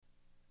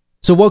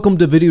So welcome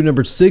to video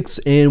number 6,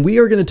 and we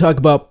are going to talk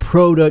about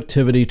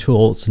productivity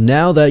tools.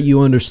 Now that you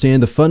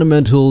understand the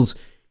fundamentals,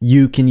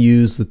 you can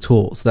use the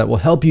tools that will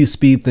help you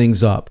speed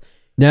things up.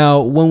 Now,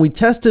 when we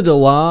tested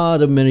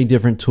many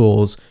different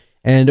tools,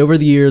 and over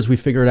the years we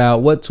figured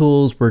out what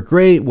tools were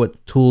great,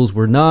 what tools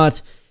were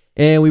not,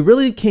 and we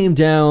really came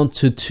down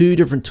to 2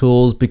 different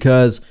tools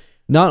because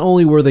not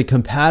only were they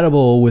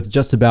compatible with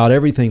just about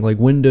everything like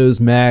Windows,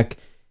 Mac,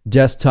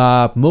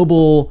 desktop,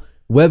 mobile,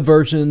 web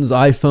versions,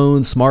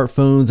 iPhones,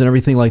 smartphones, and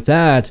everything like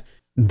that,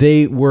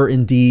 they were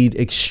indeed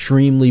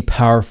extremely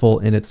powerful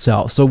in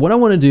itself. So what I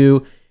want to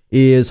do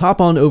is hop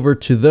on over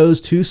to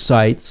those 2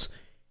 sites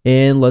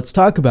and let's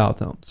talk about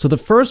them. So the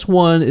first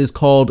one is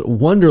called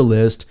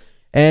Wunderlist,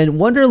 and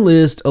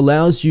Wunderlist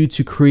allows you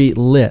to create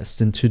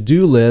lists and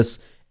to-do lists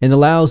and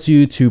allows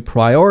you to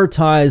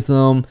prioritize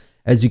them.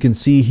 As you can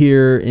see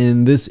here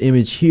in this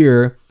image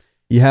here,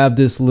 you have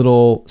this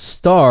little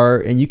star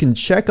and you can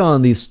check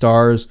on these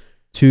stars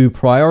to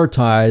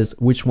prioritize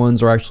which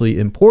ones are actually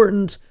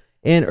important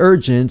and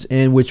urgent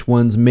and which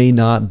ones may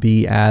not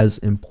be as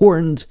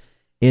important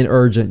and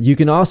urgent. You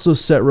can also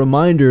set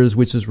reminders,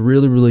 which is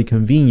really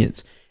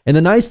convenient. And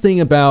the nice thing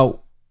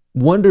about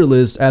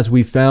Wunderlist, as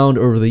we found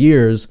over the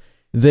years,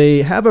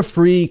 they have a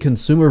free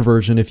consumer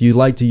version if you'd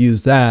like to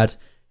use that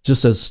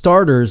just as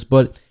starters.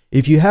 But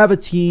if you have a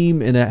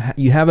team and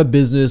you have a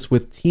business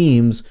with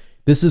teams,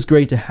 this is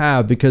great to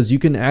have because you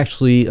can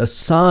actually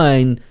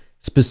assign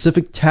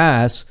specific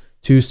tasks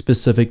to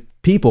specific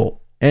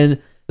people.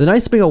 And the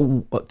nice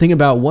thing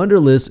about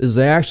Wunderlist is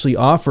they actually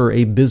offer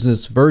a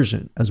business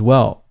version as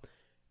well.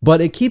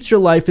 But it keeps your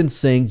life in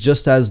sync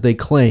just as they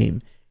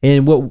claim.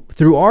 And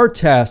through our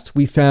tests,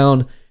 we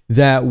found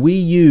that we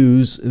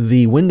use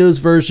the Windows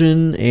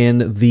version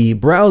and the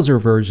browser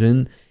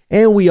version,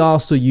 and we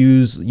also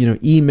use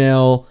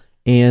email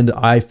and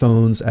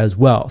iPhones as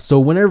well. So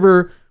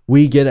whenever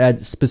we get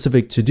a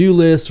specific to-do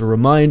list or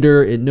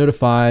reminder, it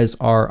notifies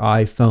our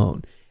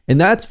iPhone. And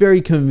that's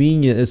very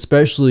convenient,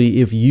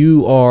 especially if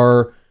you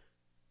are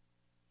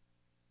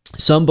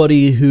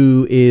somebody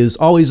who is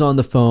always on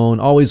the phone,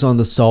 always on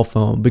the cell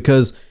phone,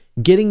 because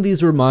getting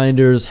these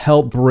reminders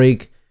help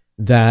break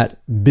that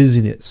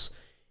busyness.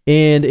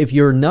 And if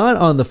you're not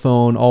on the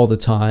phone all the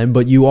time,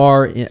 but you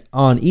are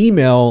on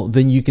email,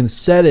 then you can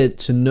set it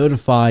to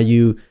notify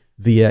you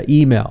via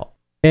email.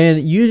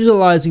 And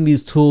utilizing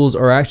these tools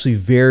are actually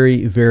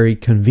very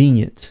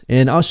convenient.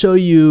 And I'll show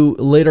you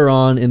later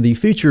on in the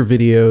future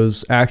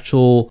videos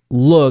actual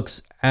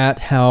looks at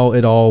how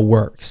it all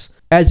works.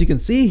 As you can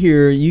see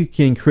here, you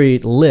can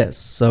create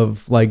lists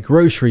of like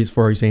groceries,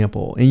 for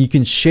example, and you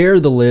can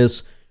share the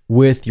list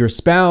with your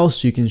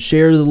spouse, you can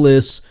share the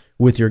list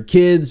with your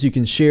kids, you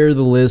can share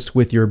the list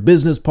with your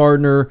business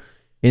partner,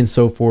 and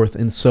so forth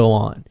and so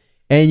on.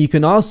 And you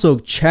can also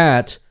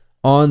chat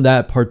on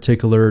that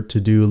particular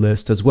to-do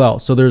list as well.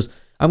 So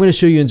I'm going to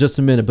show you in just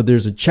a minute, but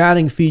there's a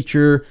chatting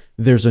feature,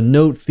 there's a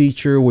note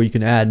feature where you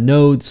can add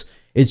notes.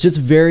 It's just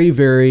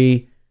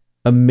very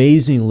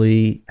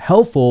amazingly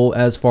helpful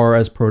as far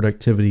as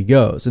productivity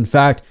goes. In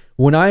fact,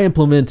 when I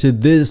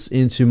implemented this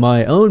into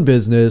my own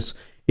business,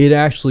 it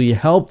actually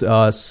helped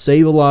us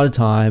save a lot of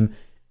time,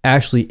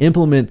 actually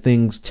implement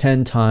things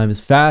 10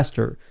 times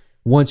faster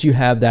once you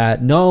have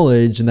that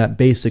knowledge and that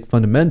basic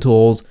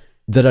fundamentals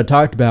that I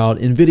talked about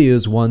in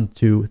videos 1,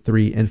 2,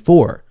 3, and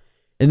 4.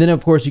 And then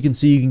of course you can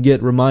see you can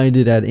get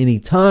reminded at any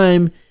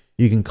time,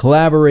 you can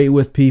collaborate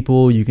with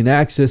people, you can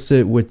access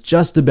it with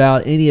just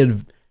about any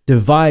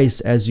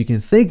device as you can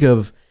think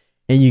of,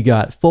 and you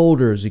got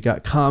folders, you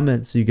got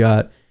comments, you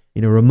got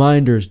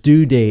reminders,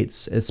 due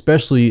dates,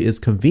 especially is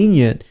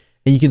convenient,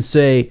 and you can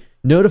say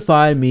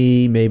notify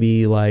me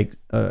maybe like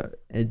a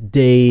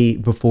day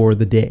before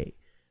the day.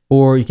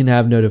 Or you can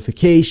have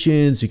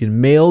notifications, you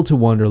can mail to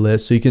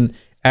Wunderlist, so you can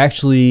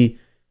actually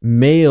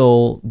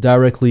mail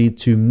directly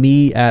to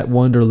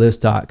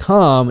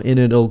me@wunderlist.com and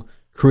it'll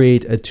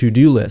create a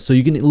to-do list. So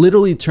you can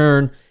literally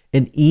turn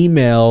an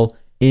email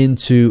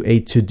into a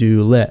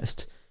to-do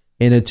list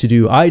and a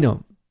to-do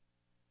item.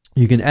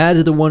 You can add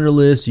it to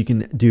Wunderlist, you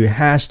can do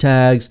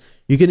hashtags,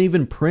 you can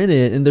even print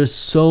it, and there's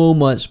so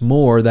much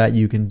more that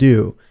you can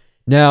do.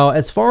 Now,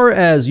 as far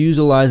as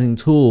utilizing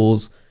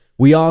tools,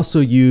 we also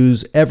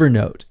use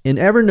Evernote. And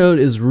Evernote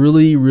is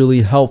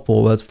really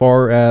helpful as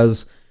far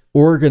as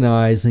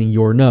organizing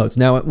your notes.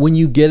 Now, when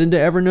you get into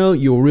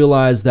Evernote, you'll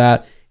realize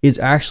that it's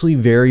actually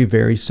very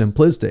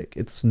simplistic.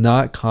 It's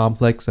not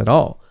complex at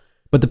all.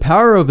 But the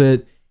power of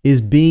it is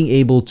being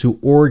able to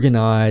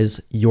organize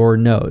your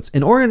notes.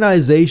 And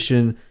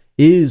organization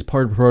is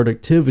part of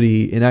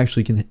productivity and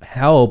actually can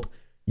help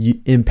you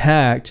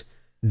impact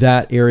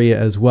that area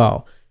as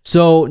well.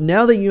 So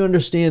now that you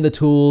understand the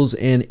tools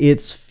and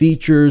its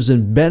features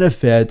and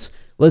benefits,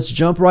 let's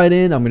jump right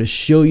in. I'm going to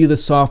show you the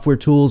software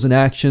tools in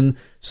action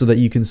so that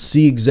you can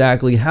see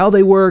exactly how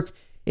they work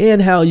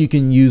and how you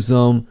can use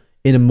them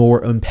in a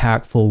more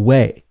impactful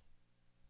way.